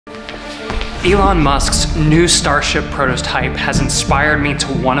Elon Musk's new Starship prototype has inspired me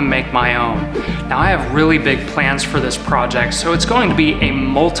to want to make my own. Now I have really big plans for this project, so it's going to be a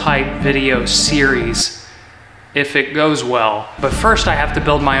multi-video series if it goes well. But first I have to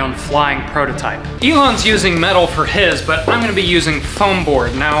build my own flying prototype. Elon's using metal for his, but I'm gonna be using foam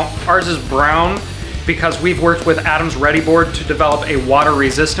board. Now ours is brown because we've worked with Adam's Ready Board to develop a water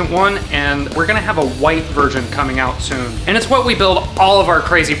resistant one, and we're gonna have a white version coming out soon. And it's what we build all of our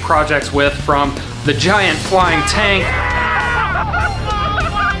crazy projects with, from the giant flying tank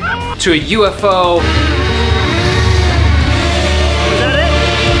to a UFO.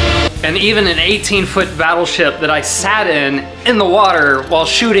 And even an 18-foot battleship that I sat in the water while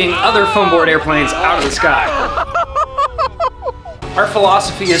shooting other foam board airplanes out of the sky. Our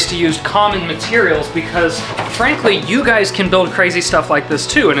philosophy is to use common materials because, frankly, you guys can build crazy stuff like this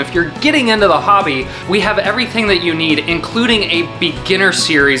too. And if you're getting into the hobby, we have everything that you need, including a beginner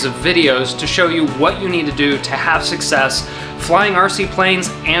series of videos to show you what you need to do to have success flying RC planes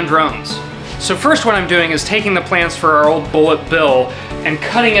and drones. So first what I'm doing is taking the plans for our old bullet bill and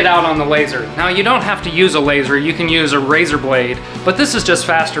cutting it out on the laser. Now you don't have to use a laser, you can use a razor blade, but this is just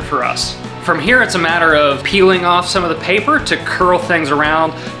faster for us. From here it's a matter of peeling off some of the paper to curl things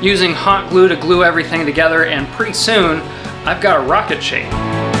around, using hot glue to glue everything together, and pretty soon I've got a rocket shape.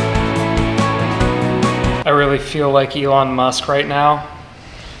 I really feel like Elon Musk right now,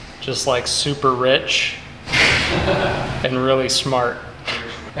 just like super rich and really smart.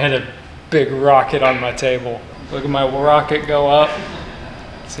 And a big rocket on my table. Look at my rocket go up.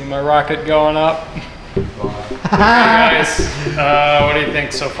 See my rocket going up? Hey guys, what do you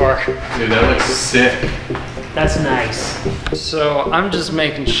think so far? Dude, that looks sick. That's nice. So I'm just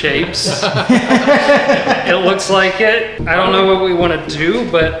making shapes. It looks like it. I don't know what we want to do,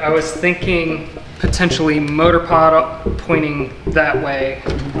 but I was thinking potentially motor pod pointing that way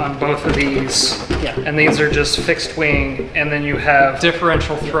on both of these. Yeah. And these are just fixed wing, and then you have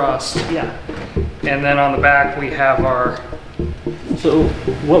differential thrust. Yeah. And then on the back we have our... So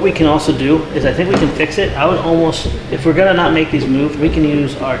what we can also do is, I think we can fix it. I would almost, if we're gonna not make these move, we can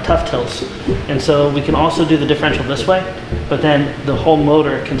use our tough tilts. And so we can also do the differential this way, but then the whole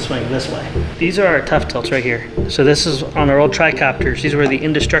motor can swing this way. These are our tough tilts right here. So this is on our old tricopters. These were the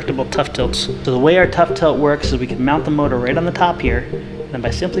indestructible tough tilts. So the way our tough tilt works is we can mount the motor right on the top here, and by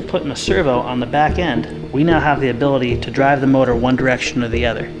simply putting a servo on the back end, we now have the ability to drive the motor one direction or the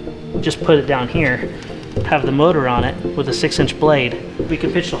other. Just put it down here, have the motor on it with a 6-inch blade. We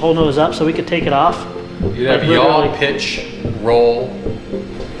could pitch the whole nose up so we could take it off. You'd have yaw, pitch, roll,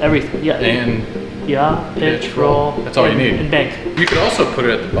 everything. Yeah. And yaw, pitch, roll. That's all you need. And bank. You could also put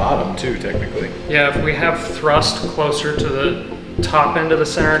it at the bottom too, technically. Yeah, if we have thrust closer to the top end of the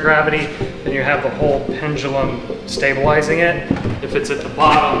center of gravity, then you have the whole pendulum stabilizing it. If it's at the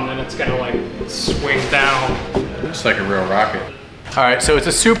bottom, then it's gonna like swing down. Just like a real rocket. All right, so it's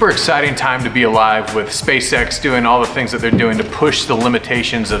a super exciting time to be alive with SpaceX doing all the things that they're doing to push the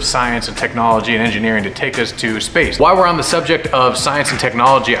limitations of science and technology and engineering to take us to space. While we're on the subject of science and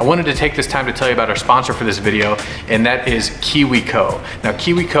technology, I wanted to take this time to tell you about our sponsor for this video, and that is Kiwi Co. Now,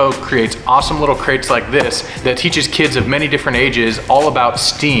 Kiwi Co creates awesome little crates like this that teaches kids of many different ages all about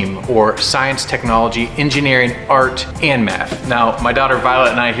STEAM, or science, technology, engineering, art, and math. Now, my daughter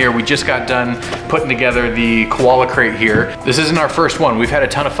Violet and I here, we just got done putting together the koala crate here. This isn't our first one. We've had a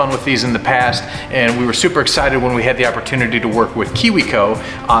ton of fun with these in the past, and we were super excited when we had the opportunity to work with Kiwi Co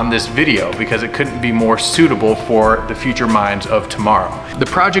on this video because it couldn't be more suitable for the future minds of tomorrow. The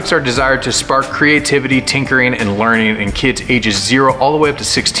projects are designed to spark creativity, tinkering, and learning in kids ages 0 all the way up to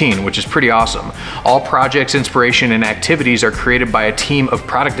 16, which is pretty awesome. All projects, inspiration, and activities are created by a team of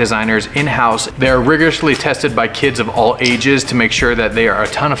product designers in-house. They are rigorously tested by kids of all ages to make sure that they are a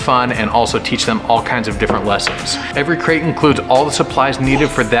ton of fun and also teach them all kinds of different lessons. Every crate includes all the supplies needed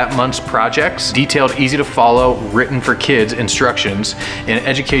for that month's projects, detailed, easy to follow, written for kids instructions, and an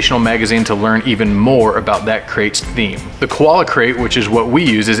educational magazine to learn even more about that crate's theme. The koala crate, which is what we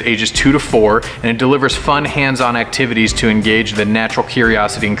use, is ages 2 to 4, and it delivers fun hands-on activities to engage the natural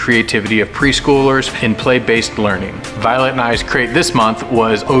curiosity and creativity of preschoolers in play-based learning. Violet and I's crate this month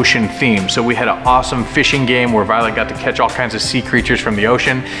was ocean themed, so we had an awesome fishing game where Violet got to catch all kinds of sea creatures from the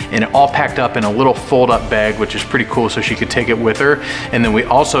ocean, and it all packed up in a little fold-up bag, which is pretty cool, so she could take it with with her. And then we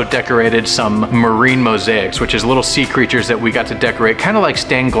also decorated some marine mosaics, which is little sea creatures that we got to decorate, kind of like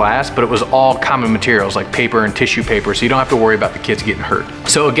stained glass, but it was all common materials like paper and tissue paper, so you don't have to worry about the kids getting hurt.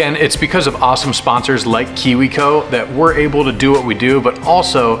 So again, it's because of awesome sponsors like Kiwi Co that we're able to do what we do, but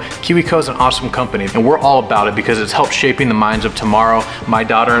also Kiwi Co is an awesome company, and we're all about it because it's helped shaping the minds of tomorrow. My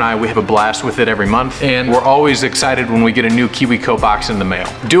daughter and I, we have a blast with it every month, and we're always excited when we get a new Kiwi Co box in the mail.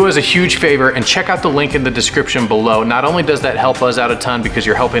 Do us a huge favor and check out the link in the description below. Not only does that help us out a ton because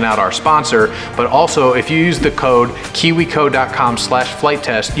you're helping out our sponsor, but also if you use the code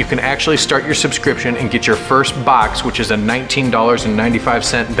kiwico.com/flight-test, you can actually start your subscription and get your first box, which is a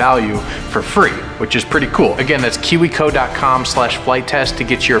 $19.95 value, for free, which is pretty cool. Again, that's kiwico.com/flight-test to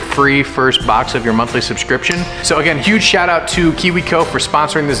get your free first box of your monthly subscription. So again, huge shout out to Kiwi Co for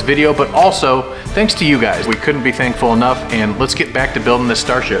sponsoring this video, but also thanks to you guys. We couldn't be thankful enough, and let's get back to building this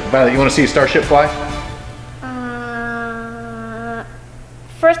Starship. Violet, you want to see a Starship fly?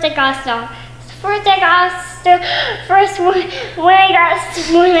 First I got stuff. When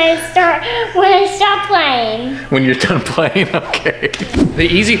I stop playing. When you're done playing, okay. The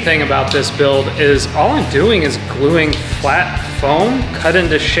easy thing about this build is all I'm doing is gluing flat foam cut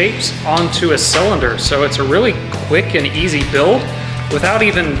into shapes onto a cylinder. So it's a really quick and easy build without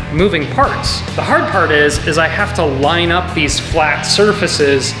even moving parts. The hard part is I have to line up these flat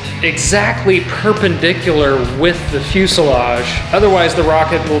surfaces exactly perpendicular with the fuselage. Otherwise the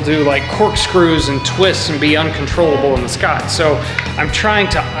rocket will do like corkscrews and twists and be uncontrollable in the sky. So I'm trying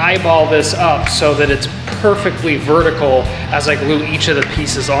to eyeball this up so that it's perfectly vertical as I glue each of the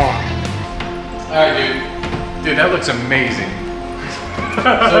pieces on. All right, dude. Dude, that looks amazing.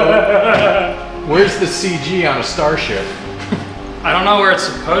 So, where's the CG on a Starship? I don't know where it's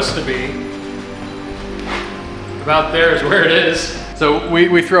supposed to be. About there is where it is. So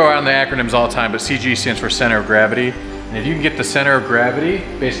we throw around the acronyms all the time, but CG stands for center of gravity. And if you can get the center of gravity,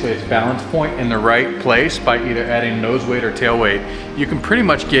 basically its balance point, in the right place by either adding nose weight or tail weight, you can pretty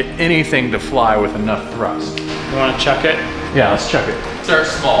much get anything to fly with enough thrust. You want to chuck it? Yeah, let's chuck it. Start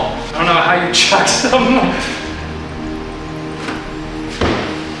small. I don't know how you chuck something.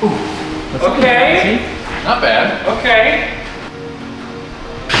 Okay. Not bad. Okay.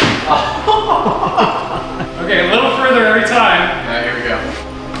 Okay, a little further every time. All right, here we go.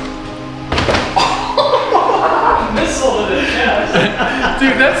 Missile to the chest.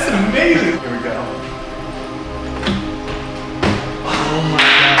 Dude, that's amazing. Here we go. Oh my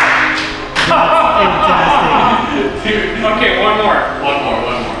god. Fantastic. Dude, okay, one more. One more.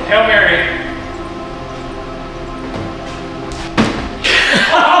 Hail Mary.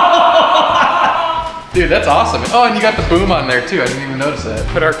 Dude, that's awesome. Oh, and you got the boom on there too. I didn't even notice that.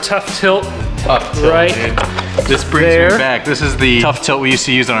 Put our tough tilt Right. This brings there. me back. This is the tough tilt we used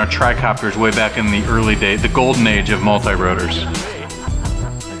to use on our tricopters way back in the early days, the golden age of multi-rotors.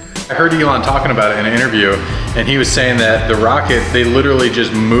 I heard Elon talking about it in an interview, and he was saying that the rocket, they literally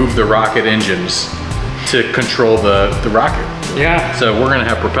just move the rocket engines to control the rocket. Yeah. So we're gonna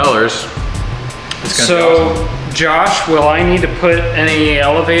have propellers. It's gonna be awesome. Josh, will I need to put any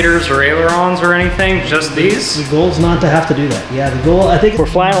elevators or ailerons or anything? Just these? The goal's not to have to do that. Yeah, the goal, I think we're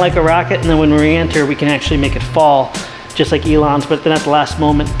flying like a rocket, and then when we re-enter, we can actually make it fall, just like Elon's, but then at the last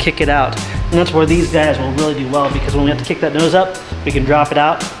moment, kick it out. And that's where these guys will really do well, because when we have to kick that nose up, we can drop it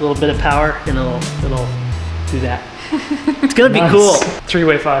out, a little bit of power, and it'll do that. It's gonna be cool.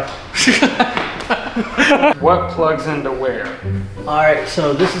 Three-way five. What plugs into where? All right,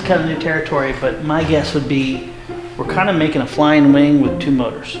 so this is kind of new territory, but my guess would be we're kind of making a flying wing with two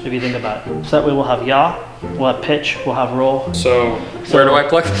motors, if you think about it. So that way we'll have yaw, we'll have pitch, we'll have roll. So where do I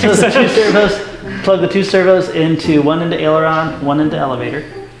plug So things the two in? servos, plug the two servos into one into aileron, one into elevator.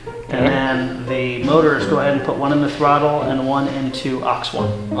 And then the motors, go ahead and put one in the throttle and one into aux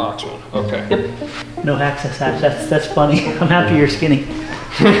 1. Aux 1, okay. Yep. No access hatch, that's funny. I'm happy you're skinny.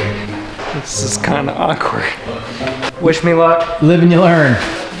 This is kind of awkward. Wish me luck. Live and you learn.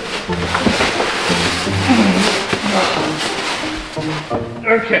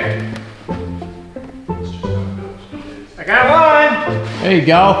 Okay. I got one. There you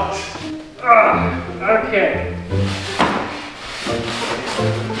go. Okay.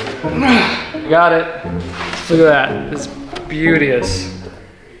 Got it. Look at that. It's beauteous.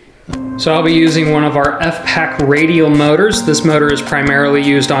 So I'll be using one of our F-Pack radial motors. This motor is primarily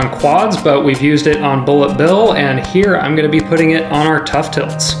used on quads, but we've used it on bullet bill, and here I'm gonna be putting it on our tough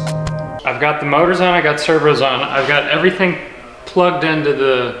tilts. I've got the motors on, I got servos on, I've got everything plugged into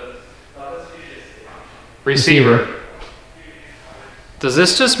the receiver. Does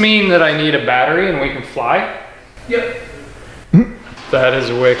this just mean that I need a battery and we can fly? Yep. That is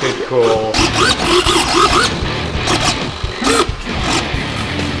wicked cool.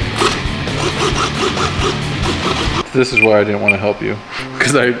 This is why I didn't want to help you,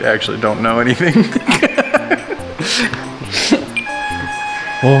 because I actually don't know anything.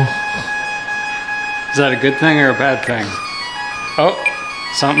 Well, is that a good thing or a bad thing? Oh,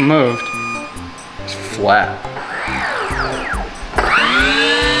 something moved. It's flat.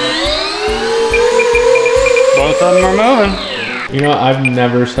 Both of them are moving. You know, I've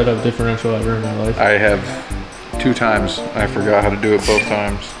never set up differential ever in my life. I have 2 times. I forgot how to do it both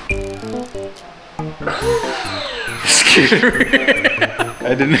times. Excuse me.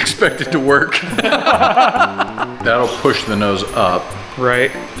 I didn't expect it to work. That'll push the nose up.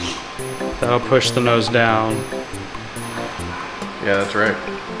 Right. That'll push the nose down. Yeah, that's right.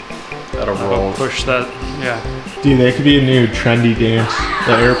 That'll roll. Push that, yeah. Dude, that could be a new trendy dance.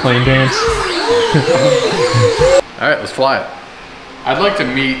 The airplane dance. All right, let's fly it. I'd like to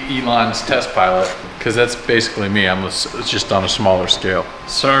meet Elon's test pilot, because that's basically me. It's just on a smaller scale.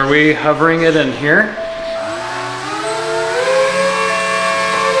 So are we hovering it in here?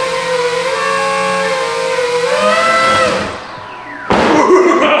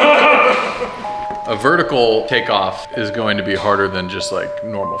 A vertical takeoff is going to be harder than just like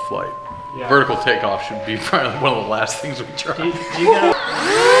normal flight. Yeah. Vertical takeoff should be probably one of the last things we try.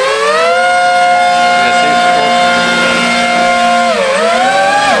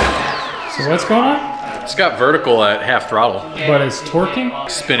 So what's going on? It's got vertical at half throttle. But it's torquing?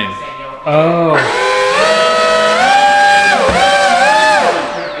 Spinning. Oh.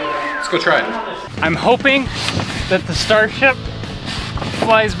 Let's go try it. I'm hoping that the Starship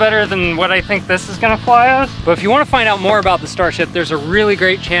flies better than what I think this is gonna fly as. But if you want to find out more about the Starship, there's a really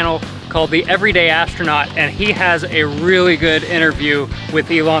great channel called The Everyday Astronaut, and he has a really good interview with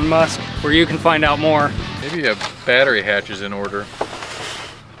Elon Musk where you can find out more. Maybe a battery hatch is in order.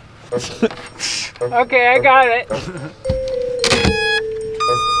 Okay, I got it.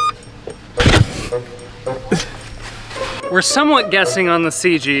 We're somewhat guessing on the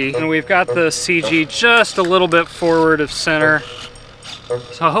CG, and we've got the CG just a little bit forward of center.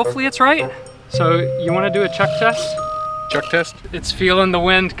 So hopefully it's right. So you want to do a chuck test? Chuck test? It's feeling the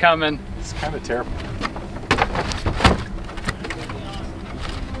wind coming. It's kind of terrible.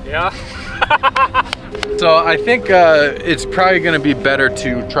 Yeah. So I think it's probably going to be better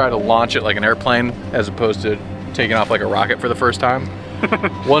to try to launch it like an airplane as opposed to taking off like a rocket for the first time.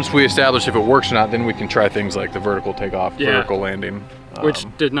 Once we establish if it works or not, then we can try things like the vertical takeoff, vertical landing. Which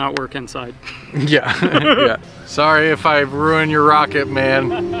did not work inside. Yeah, yeah. Sorry if I ruined your rocket, man.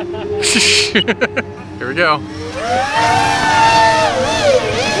 Here we go.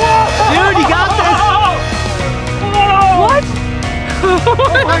 Dude, you got this! What?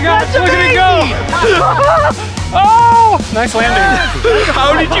 Oh my gosh, look at it go! Oh! Nice landing.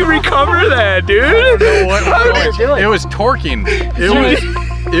 How did you recover that, dude? It was torquing.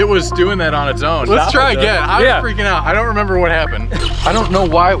 It was doing that on its own. Let's try again. I was freaking out. I don't remember what happened. I don't know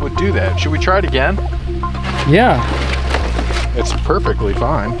why it would do that. Should we try it again? Yeah. It's perfectly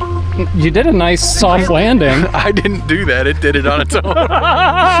fine. You did a nice soft landing. I didn't do that. It did it on its own.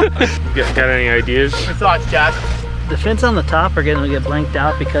 Got any ideas? Your thoughts, Jack? The fins on the top are going to get blanked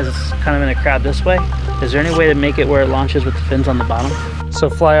out because it's kind of in a crab this way. Is there any way to make it where it launches with the fins on the bottom? So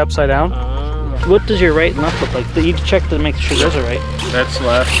fly upside down? What does your right and left look like? You check to make sure those are right. That's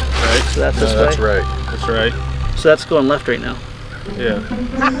left, right? So that's this way? That's right. That's right. So that's going left right now. Yeah.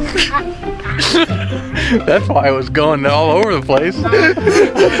 That's why I was going all over the place.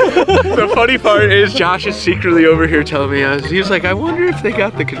 The funny part is Josh is secretly over here telling me, he's like, I wonder if they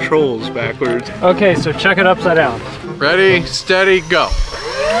got the controls backwards. Okay, so check it upside down. Ready, steady, go.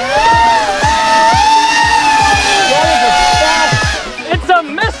 It's a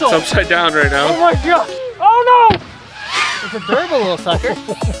missile! It's upside down right now. Oh my god! Oh no! It's a durable little sucker.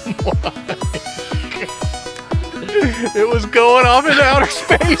 It was going off into outer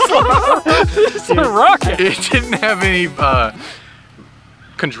space. It's a rocket! It didn't have any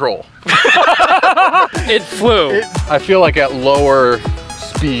control. It flew. I feel like at lower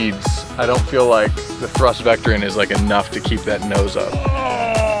speeds, I don't feel like the thrust vectoring is like enough to keep that nose up.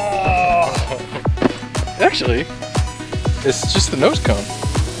 Actually, it's just the nose cone.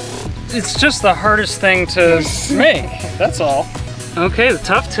 It's just the hardest thing to make, that's all. Okay, the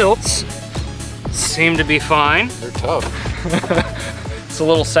tough tilts seem to be fine. They're tough. It's a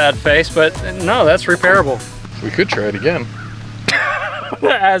little sad face, but no, that's repairable. We could try it again.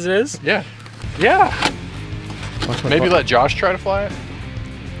 As is? Yeah. Yeah. Maybe let Josh try to fly it?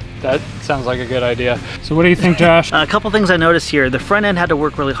 That sounds like a good idea. So what do you think, Josh? A couple things I noticed here. The front end had to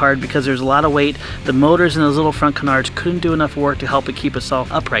work really hard because there's a lot of weight. The motors in those little front canards couldn't do enough work to help it keep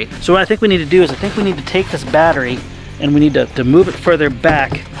itself upright. So what I think we need to do is I think we need to take this battery and we need to move it further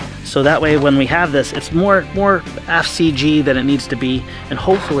back So that way when we have this, it's more FCG than it needs to be, and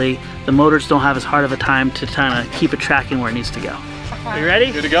hopefully the motors don't have as hard of a time to kind of keep it tracking where it needs to go. Are you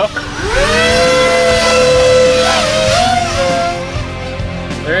ready? Good to go?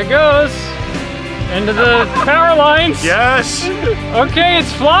 There it goes. Into the power lines. Yes. Okay,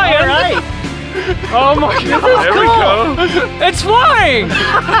 it's flying. All right. Oh my god. There we go. It's flying.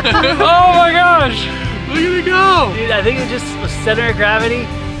 Oh my gosh. Look at it go. Dude, I think it just was center of gravity.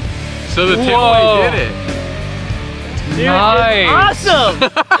 So the Whoa. Timway did it. Dude, Nice. it's awesome.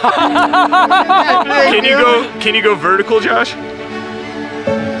 Can you go vertical, Josh?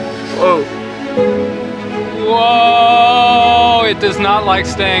 Whoa. Whoa. It does not like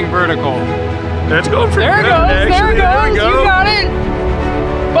staying vertical. That's going pretty There it good, goes. actually. There it goes. we go. You got it.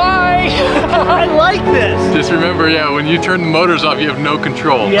 Bye. I like this. Just remember, yeah, when you turn the motors off, you have no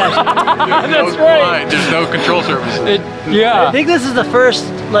control. Yes. That's right. There's no control surface. I Yeah. think this is the first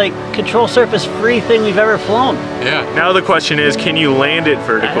like control surface free thing we've ever flown. Yeah. Now the question is, can you land it I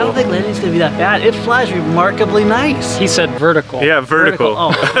vertical? don't think landing's gonna be that bad. It flies remarkably nice. He said vertical. Yeah, vertical.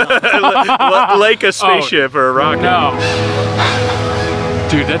 Oh, Like a spaceship or a rocket. No.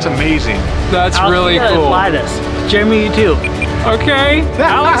 Dude, that's amazing. That's I'll really see how to cool. fly this. Jeremy, you too. Okay.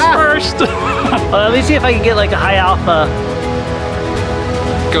 Alex first. Let me see if I can get like a high alpha.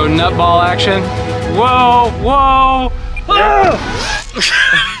 Go nutball action. Whoa, whoa.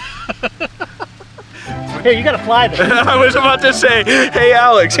 Here, you gotta fly this. I was about to say, hey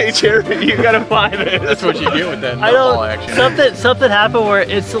Alex, hey Jeremy, you gotta fly this. That's what you get with that I nutball don't. action. Something happened where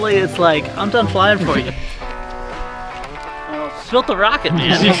instantly it's like I'm done flying for you. Built the rocket,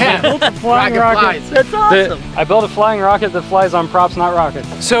 man. Flying rocket. That's awesome. I built a flying rocket that flies on props, not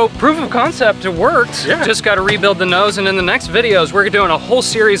rockets. So proof of concept, it worked. Yeah. Just got to rebuild the nose, and in the next videos, we're doing a whole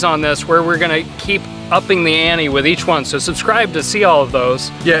series on this where we're gonna keep upping the ante with each one. So subscribe to see all of those.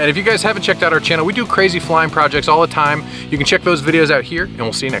 Yeah, and if you guys haven't checked out our channel, we do crazy flying projects all the time. You can check those videos out here, and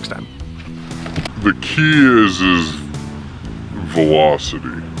we'll see you next time. The key is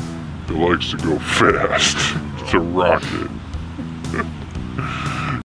velocity. It likes to go fast. It's a rocket.